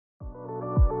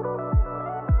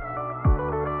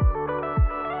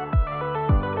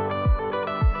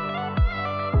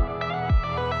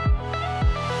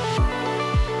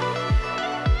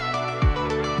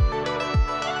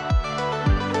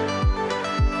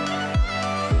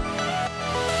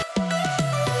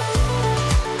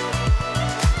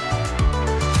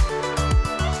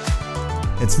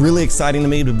It's really exciting to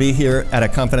me to be here at a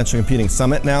Confidential Computing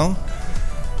Summit now.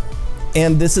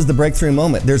 And this is the breakthrough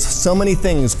moment. There's so many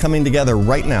things coming together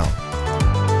right now.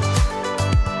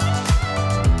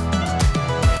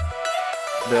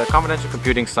 The Confidential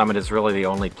Computing Summit is really the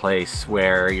only place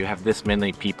where you have this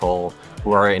many people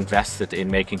who are invested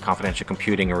in making confidential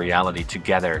computing a reality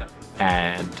together.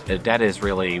 And that is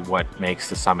really what makes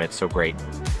the summit so great.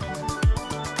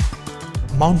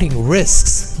 Mounting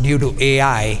risks due to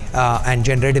AI and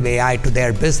generative AI to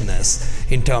their business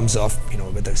in terms of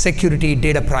whether security,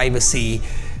 data privacy,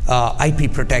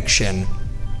 IP protection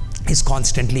is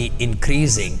constantly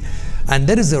increasing. And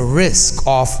there is a risk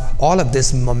of all of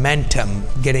this momentum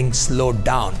getting slowed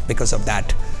down because of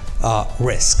that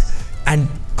risk. And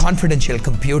confidential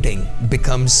computing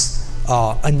becomes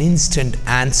an instant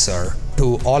answer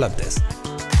to all of this.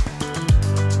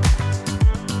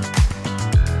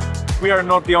 We are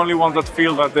not the only ones that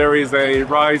feel that there is a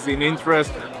rise in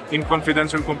interest in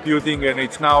confidential computing, and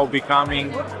it's now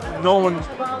becoming known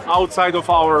outside of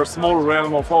our small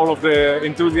realm of all of the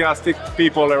enthusiastic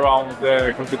people around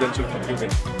confidential computing.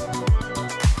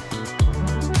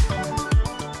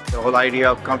 The whole idea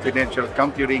of confidential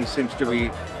computing seems to be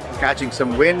catching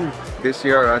some wind this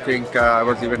year. I think I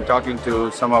was even talking to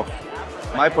some of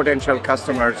my potential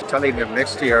customers, telling them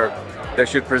next year they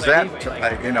should present,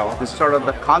 this sort of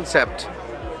the concept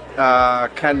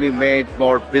can be made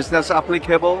more business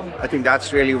applicable. I think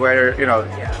that's really where,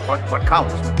 what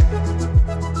counts.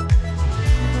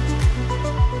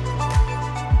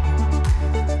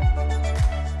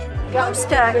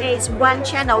 Poster is one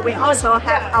channel. We also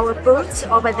have our booths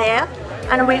over there,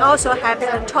 and we also have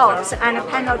the talks and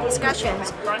panel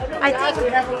discussions. I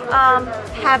think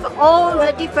have all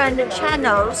the different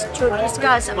channels to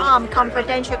discuss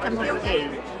confidential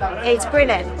computing. It's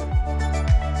brilliant.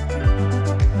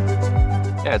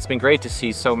 Yeah, it's been great to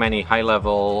see so many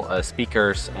high-level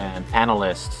speakers and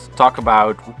panelists talk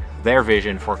about their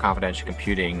vision for confidential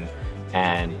computing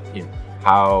and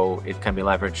how it can be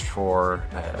leveraged for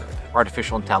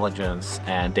artificial intelligence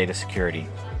and data security.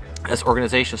 As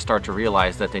organizations start to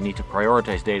realize that they need to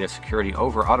prioritize data security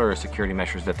over other security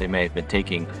measures that they may have been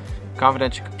taking,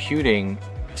 confidential computing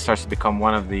starts to become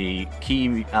one of the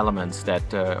key elements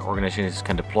that organizations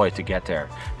can deploy to get there.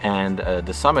 And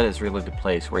the summit is really the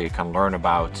place where you can learn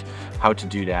about how to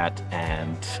do that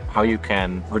and how you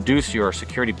can reduce your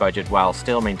security budget while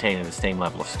still maintaining the same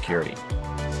level of security.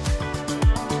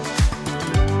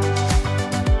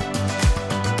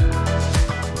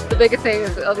 The biggest thing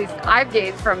is, at least I've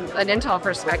gained from an Intel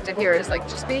perspective here, is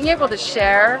just being able to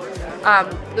share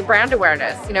the brand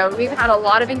awareness. We've had a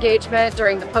lot of engagement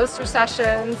during the poster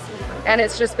sessions, and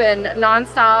it's just been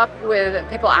nonstop with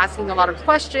people asking a lot of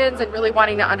questions and really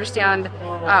wanting to understand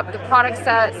the product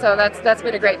set. So that's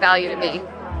been a great value to me.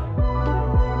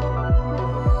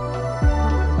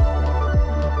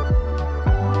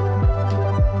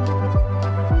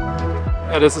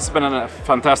 Yeah, this has been a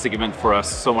fantastic event for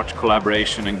us. So much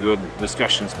collaboration and good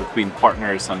discussions between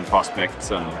partners and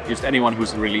prospects and just anyone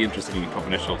who's really interested in the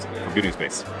confidential computing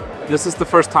space. This is the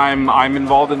first time I'm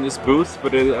involved in this booth,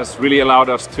 but it has really allowed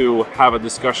us to have a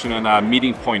discussion and a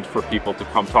meeting point for people to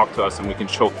come talk to us, and we can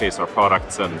showcase our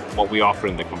products and what we offer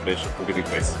in the confidential computing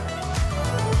space.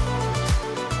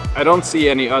 I don't see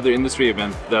any other industry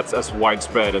event that's as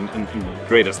widespread and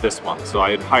great as this one, so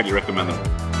I'd highly recommend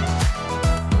them.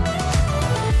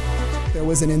 There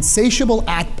was an insatiable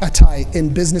appetite in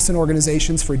business and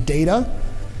organizations for data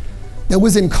that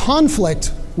was in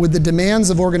conflict with the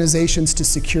demands of organizations to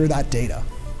secure that data.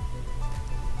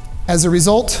 As a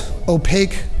result,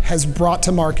 Opaque has brought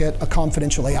to market a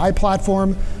confidential AI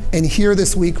platform, and here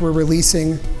this week we're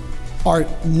releasing our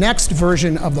next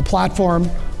version of the platform,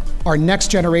 our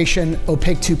next generation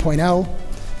Opaque 2.0.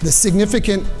 The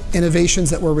significant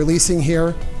innovations that we're releasing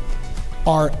here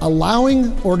are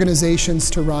allowing organizations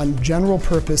to run general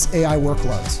purpose AI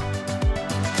workloads.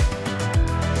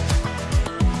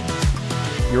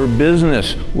 Your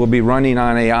business will be running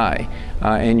on AI,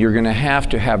 and you're going to have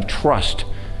trust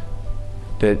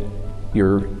that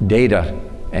your data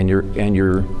and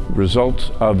your results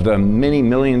of the many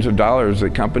millions of dollars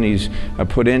that companies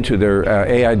put into their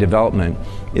AI development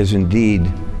is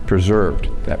indeed preserved.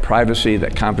 That privacy,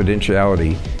 that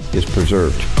confidentiality is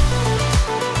preserved.